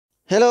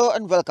Hello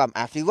and welcome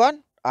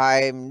everyone.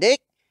 I'm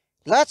Nick.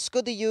 Let's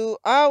continue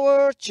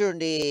our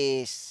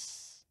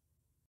journeys.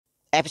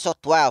 Episode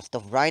 12,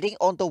 The Writing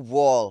on the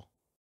Wall.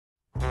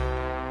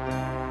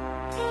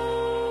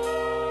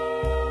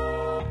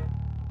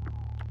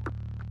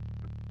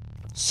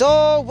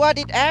 So, what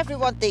did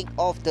everyone think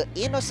of the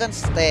innocent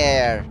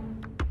stare?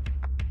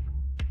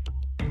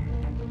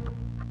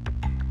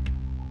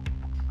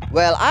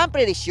 Well, I'm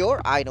pretty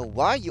sure I know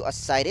why you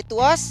assigned it to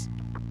us.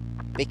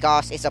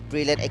 Because it's a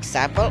brilliant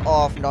example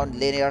of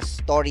non-linear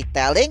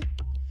storytelling.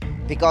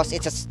 Because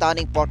it's a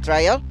stunning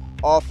portrayal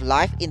of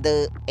life in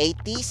the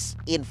 80s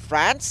in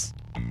France.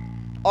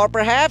 Or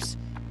perhaps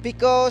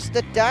because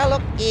the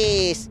dialogue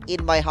is,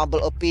 in my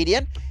humble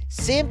opinion,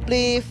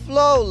 simply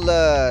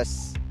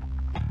flawless.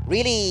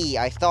 Really,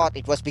 I thought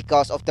it was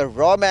because of the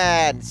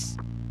romance.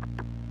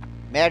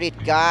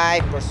 Married guy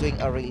pursuing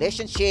a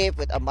relationship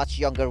with a much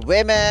younger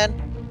woman.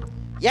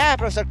 Yeah,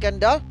 Professor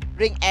Kendall,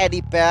 ring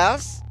any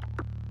bells?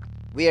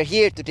 We're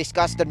here to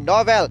discuss the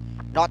novel,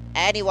 not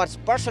anyone's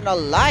personal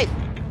life.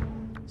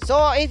 So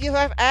if you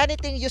have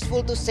anything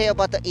useful to say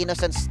about the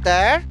innocent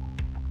stare,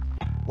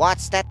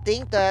 what's that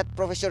thing that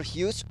Professor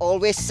Hughes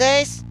always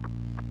says?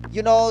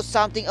 You know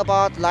something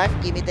about life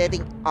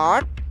imitating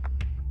art?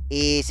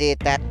 Is it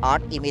that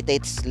art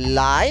imitates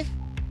life?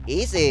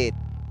 Is it?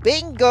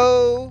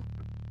 Bingo!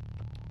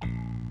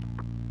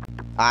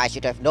 I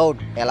should have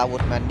known Ella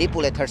would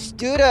manipulate her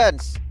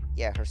students.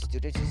 Yeah, her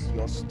students is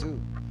yours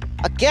too.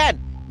 Again,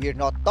 we're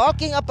not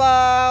talking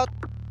about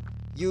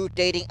you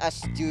dating a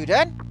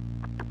student.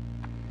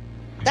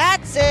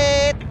 That's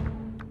it!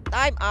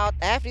 Time out,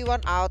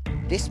 everyone out.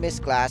 Dismiss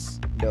class.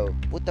 No,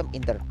 put them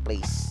in their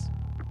place.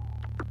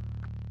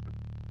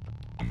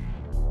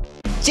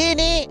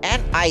 Ginny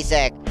and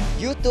Isaac,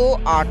 you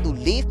two are to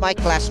leave my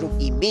classroom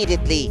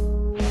immediately.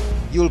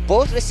 You'll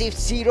both receive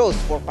zeros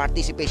for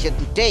participation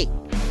today.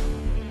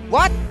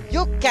 What?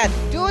 You can't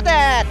do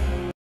that!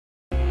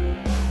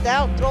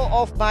 That'll throw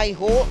off my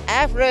whole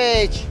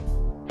average.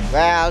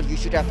 Well, you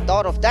should have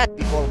thought of that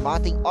before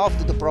mouthing off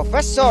to the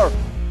professor.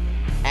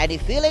 Any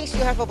feelings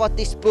you have about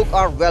this book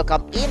are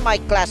welcome in my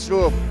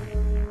classroom.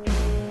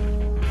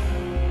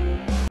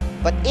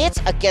 But it's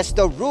against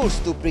the rules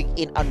to bring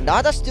in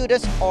another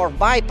student or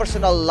my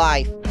personal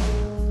life.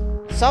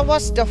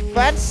 Someone's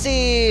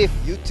defensive,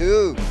 you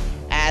too.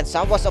 And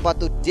someone's about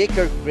to dig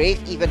her grave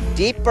even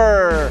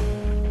deeper.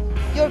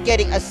 You're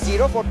getting a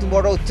zero for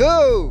tomorrow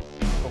too.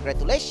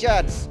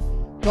 Congratulations.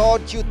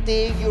 Don't you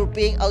think you're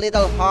being a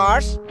little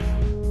harsh?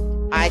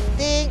 I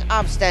think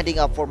I'm standing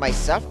up for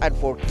myself and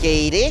for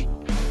Katie.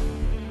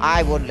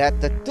 I won't let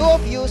the two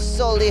of you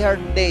sully her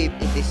name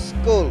in this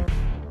school.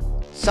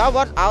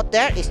 Someone out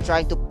there is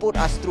trying to put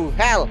us through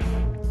hell.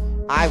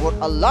 I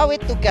won't allow it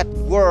to get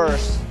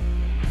worse.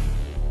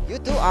 You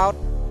two out.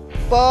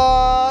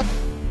 But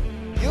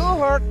you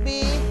heard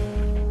me.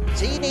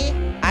 Ginny,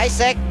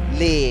 Isaac,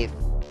 leave.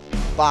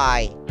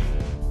 Bye.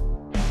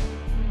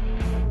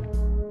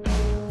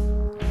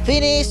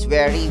 Finish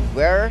where he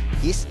wear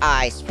his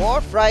eyes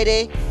for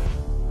Friday.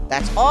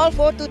 That's all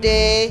for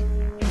today.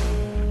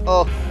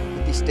 Oh,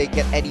 could this day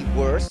get any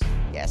worse?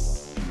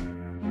 Yes.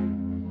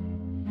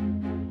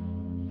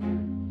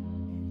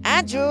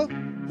 Andrew,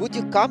 would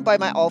you come by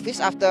my office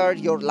after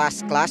your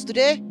last class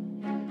today?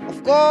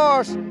 Of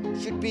course,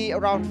 should be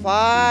around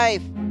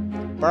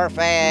 5.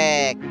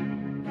 Perfect.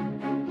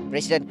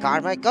 President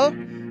Carmichael,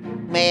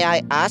 may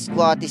I ask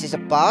what this is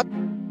about?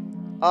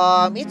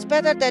 It's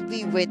better that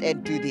we wait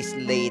and do this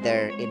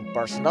later in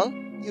personal.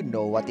 You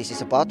know what this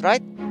is about,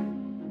 right?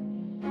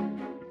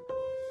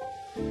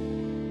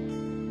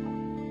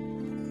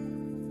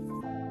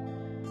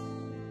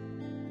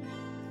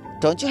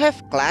 Don't you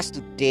have class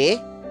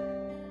today?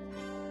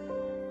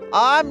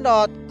 I'm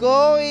not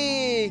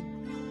going.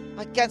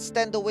 I can't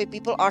stand the way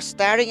people are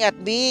staring at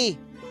me.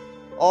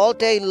 All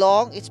day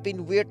long, it's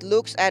been weird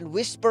looks and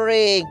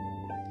whispering.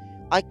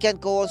 I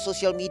can't go on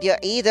social media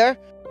either.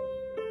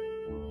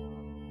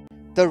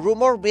 The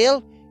rumor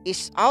mill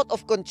is out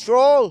of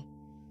control.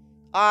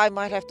 I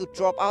might have to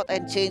drop out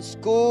and change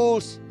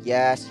schools.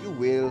 Yes, you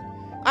will.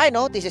 I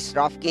know this is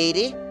rough,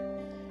 Katie.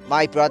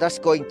 My brother's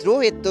going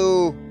through it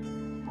too.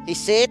 He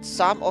said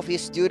some of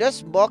his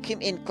students mock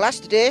him in class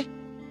today.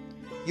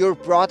 Your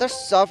brother's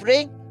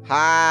suffering?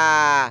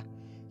 Ha!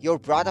 Your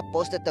brother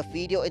posted the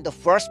video in the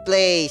first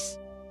place.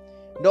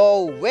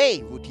 No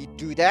way would he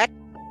do that.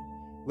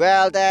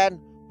 Well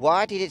then,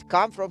 why did it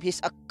come from his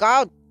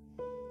account?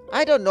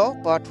 I don't know,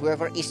 but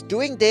whoever is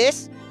doing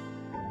this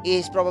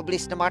is probably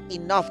smart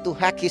enough to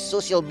hack his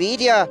social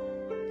media.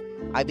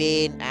 I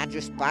mean,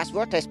 Andrew's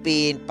password has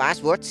been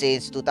password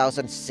since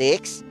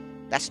 2006.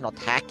 That's not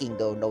hacking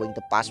though, knowing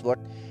the password.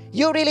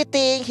 You really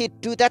think he'd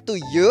do that to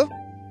you?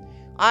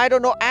 I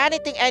don't know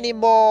anything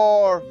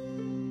anymore.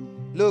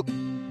 Look,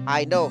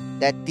 I know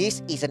that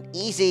this isn't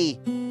easy,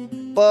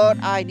 but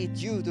I need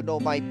you to know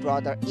my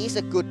brother is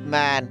a good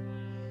man.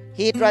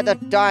 He'd rather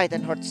die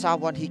than hurt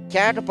someone he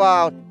cared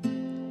about.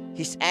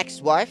 His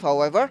ex-wife,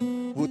 however,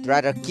 would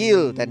rather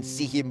kill than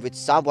see him with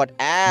someone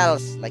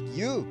else like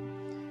you.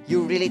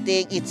 You really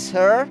think it's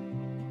her?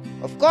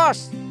 Of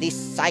course, this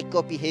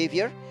psycho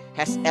behavior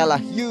has Ella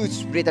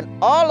Hughes written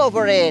all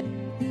over it.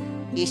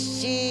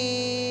 Is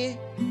she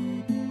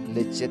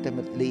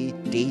legitimately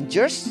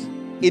dangerous?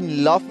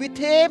 In love with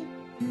him?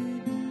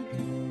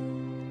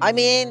 I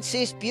mean,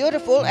 she's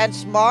beautiful and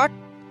smart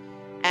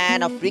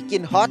and a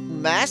freaking hot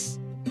mess.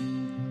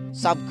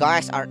 Some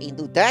guys are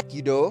into that,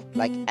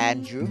 like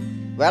Andrew.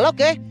 Well,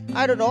 okay,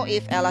 I don't know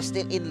if Ella's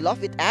still in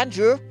love with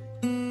Andrew.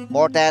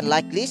 More than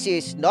likely she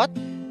is not,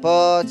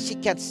 but she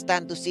can't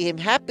stand to see him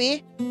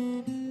happy.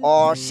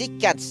 Or she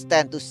can't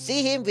stand to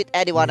see him with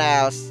anyone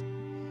else.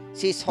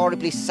 She's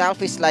horribly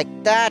selfish like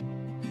that,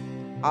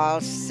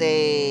 I'll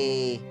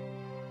say.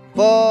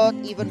 But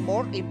even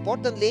more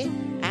importantly,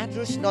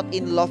 Andrew's not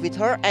in love with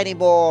her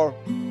anymore.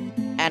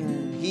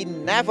 And he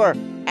never,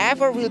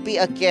 ever will be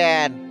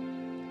again.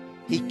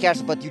 He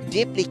cares about you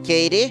deeply,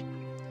 Katie.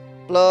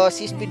 Plus,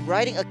 he's been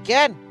writing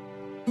again.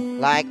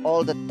 Like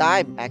all the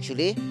time,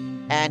 actually.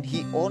 And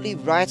he only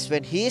writes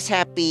when he's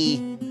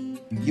happy.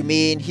 You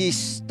mean he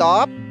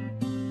stopped?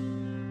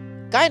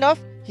 Kind of.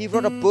 He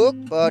wrote a book,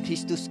 but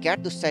he's too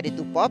scared to send it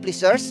to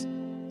publishers.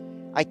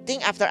 I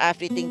think after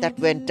everything that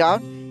went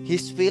down,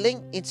 he's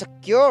feeling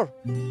insecure.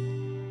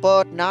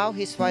 But now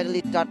he's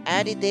finally done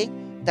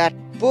editing that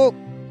book.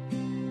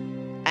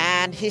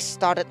 And he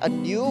started a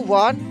new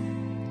one.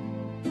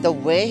 The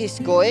way he's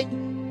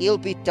going, it'll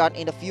be done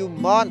in a few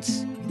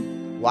months.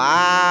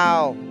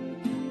 Wow.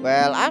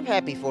 Well, I'm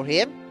happy for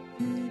him.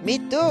 Me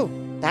too.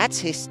 That's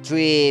his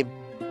dream.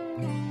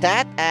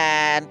 That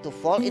and to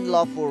fall in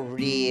love for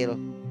real.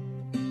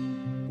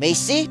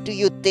 Macy, do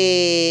you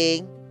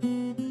think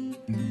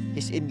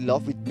he's in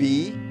love with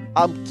me?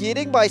 I'm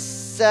kidding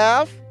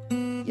myself.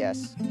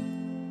 Yes.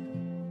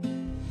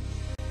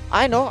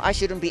 I know I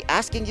shouldn't be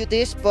asking you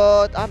this,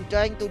 but I'm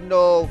dying to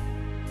know.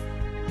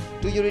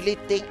 Do you really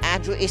think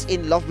Andrew is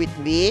in love with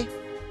me?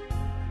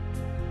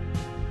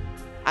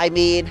 I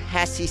mean,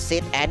 has he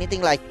said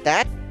anything like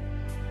that?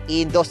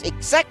 In those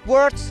exact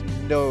words,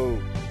 no.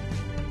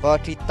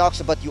 But he talks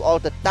about you all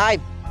the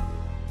time.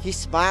 He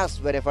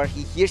smiles whenever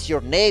he hears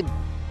your name.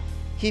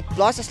 He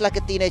blushes like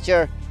a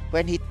teenager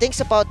when he thinks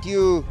about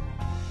you.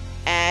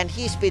 And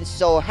he's been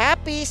so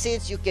happy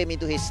since you came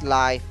into his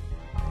life.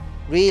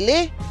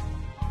 Really?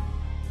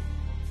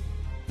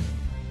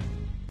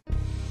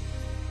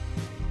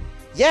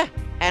 Yeah,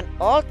 and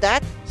all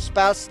that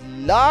spells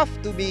love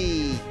to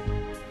me.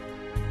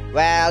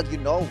 Well, you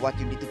know what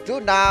you need to do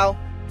now.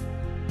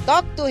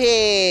 Talk to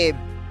him.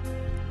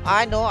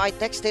 I know I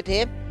texted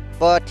him,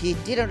 but he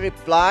didn't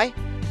reply.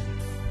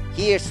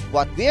 Here's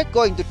what we're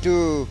going to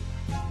do.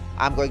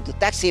 I'm going to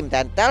text him,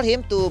 then tell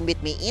him to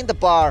meet me in the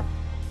bar.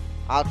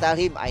 I'll tell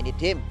him I need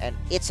him and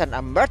it's an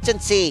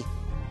emergency.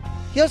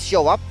 He'll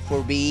show up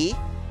for me.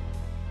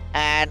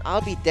 And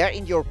I'll be there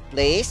in your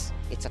place.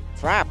 It's a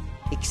trap.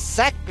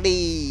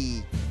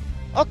 Exactly.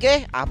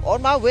 Okay, I'm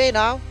on my way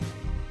now.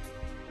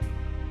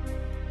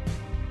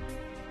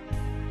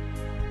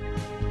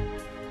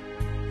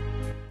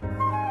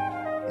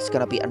 It's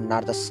gonna be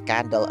another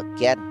scandal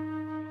again.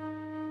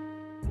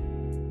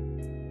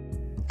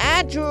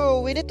 Andrew,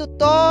 we need to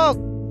talk.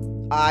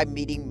 I'm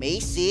meeting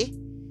Macy.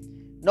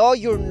 No,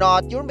 you're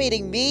not. You're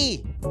meeting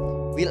me.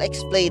 We'll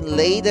explain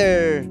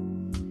later.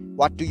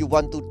 What do you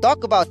want to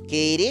talk about,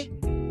 Katie?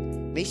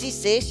 Macy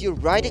says you're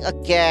writing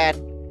again.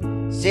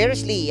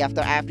 Seriously,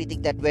 after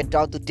everything that went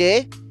down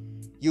today,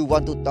 you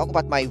want to talk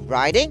about my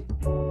writing?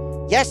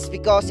 Yes,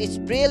 because it's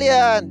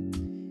brilliant.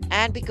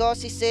 And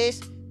because she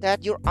says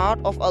that you're out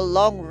of a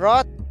long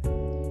rut.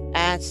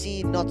 And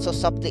she not so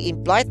subtly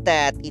implied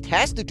that it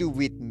has to do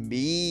with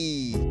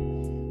me.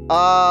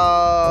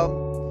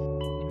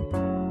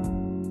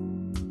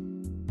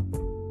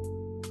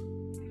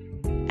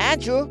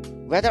 Andrew,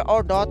 whether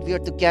or not we're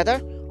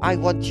together, I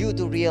want you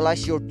to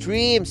realize your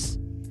dreams.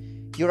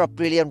 You're a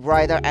brilliant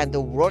writer and the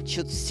world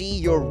should see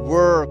your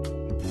work.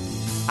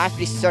 I've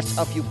researched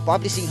a few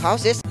publishing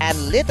houses and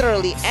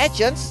literally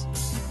agents.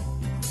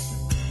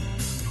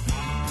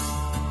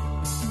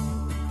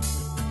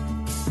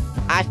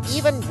 I've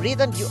even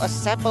written you a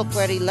sample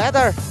query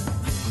letter.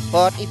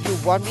 But if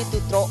you want me to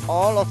throw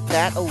all of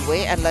that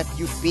away and let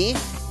you be,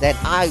 then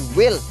I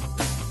will.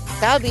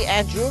 Tell me,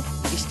 Andrew,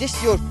 is this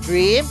your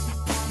dream?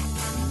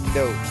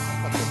 No,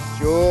 not for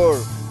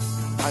sure.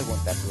 I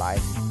want that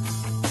life.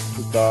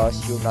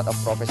 Because you're not a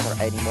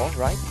professor anymore,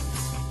 right?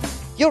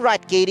 You're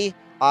right, Katie.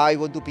 I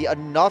want to be a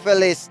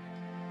novelist.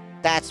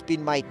 That's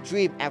been my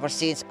dream ever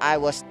since I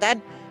was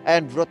 10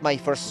 and wrote my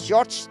first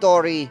short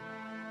story.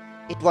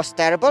 It was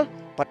terrible,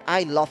 but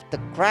I loved the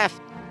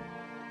craft.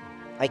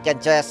 I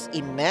can just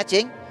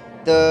imagine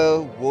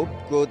the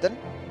woebegone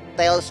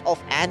tales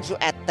of Andrew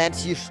at 10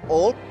 years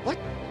old. What?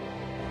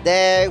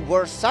 There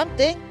were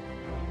something.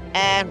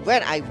 And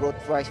when I wrote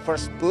my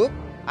first book,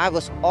 I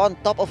was on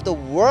top of the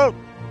world.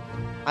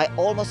 I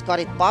almost got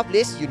it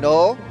published, you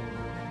know.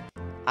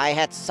 I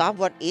had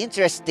someone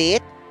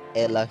interested.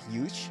 Ella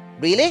Hughes.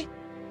 Really?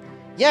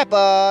 Yeah,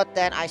 but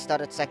then I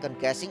started second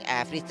guessing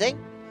everything.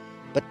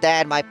 But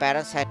then my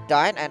parents had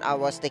died and I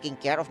was taking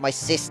care of my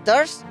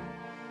sisters.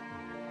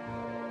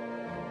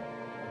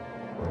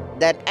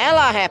 Then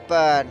Ella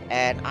happened,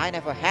 and I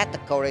never had the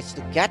courage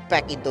to get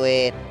back into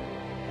it.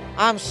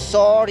 I'm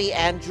sorry,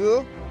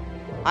 Andrew.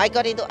 I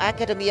got into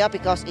academia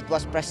because it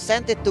was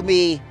presented to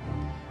me,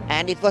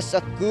 and it was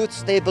a good,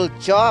 stable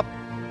job,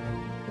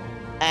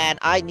 and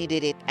I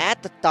needed it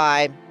at the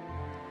time.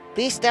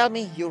 Please tell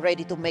me you're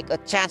ready to make a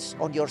chance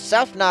on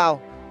yourself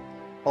now.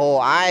 Oh,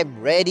 I'm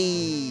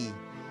ready.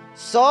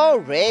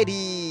 So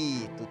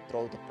ready to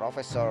throw the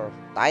professor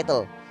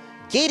title.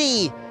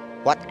 Kitty,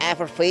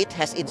 whatever fate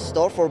has in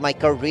store for my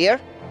career,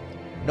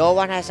 no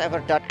one has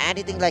ever done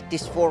anything like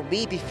this for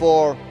me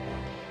before.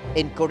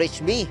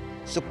 Encouraged me,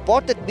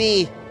 supported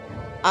me.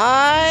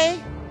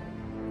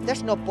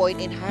 There's no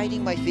point in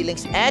hiding my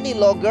feelings any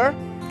longer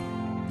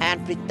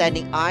and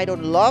pretending I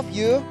don't love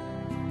you.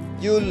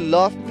 You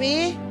love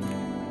me?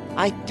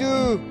 I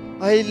do.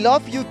 I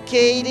love you,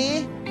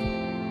 Katie.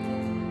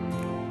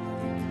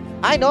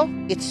 I know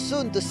it's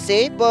soon to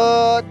say,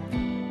 but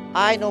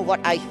I know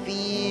what I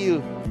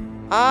feel.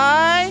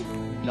 I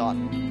not.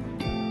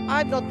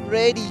 I'm not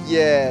ready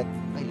yet.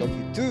 I love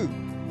you too.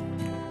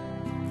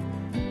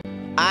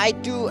 I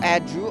do,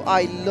 Andrew.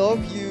 I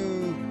love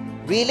you.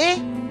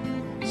 Really?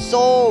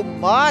 So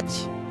much.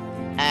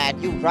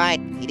 And you're right,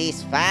 it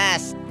is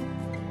fast.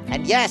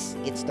 And yes,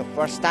 it's the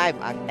first time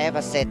I've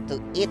ever said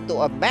to it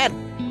to a man.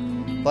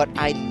 But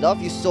I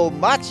love you so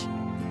much.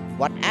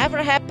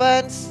 Whatever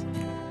happens,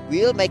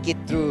 we'll make it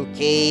through,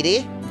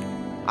 Katie.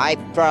 I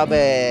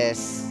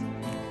promise.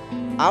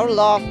 Our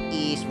love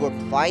is worth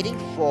fighting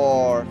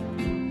for.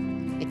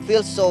 It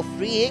feels so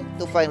freeing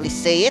to finally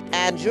say it,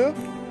 Andrew.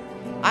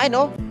 I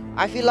know,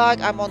 I feel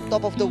like I'm on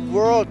top of the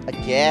world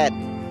again.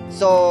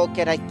 So,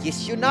 can I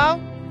kiss you now?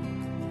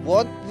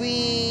 Won't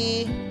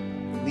we?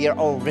 We are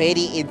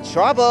already in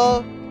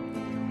trouble.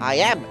 I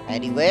am,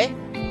 anyway.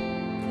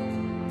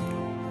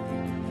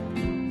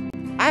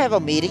 I have a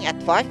meeting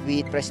at 5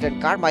 with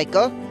President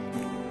Carmichael.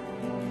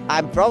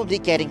 I'm probably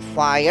getting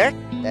fired.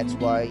 That's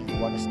why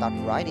you want to start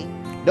writing.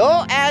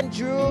 No,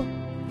 Andrew.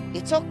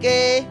 It's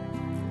okay.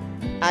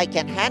 I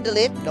can handle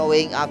it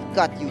knowing I've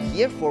got you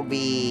here for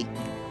me.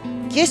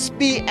 Kiss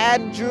me,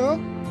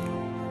 Andrew.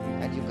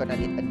 And you're gonna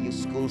need a new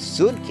school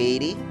soon,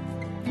 Katie.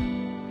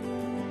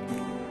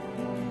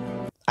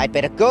 I'd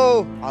better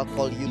go. I'll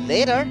call you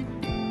later.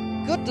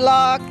 Good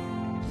luck.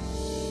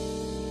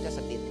 He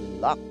doesn't need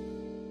luck.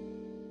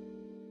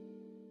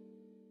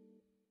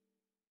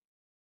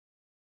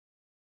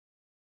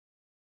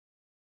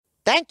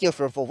 Thank you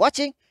for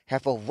watching.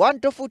 Have a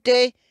wonderful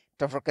day.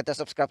 Don't forget to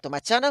subscribe to my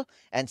channel.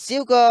 And see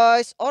you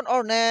guys on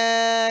our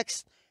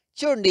next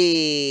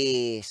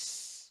journeys.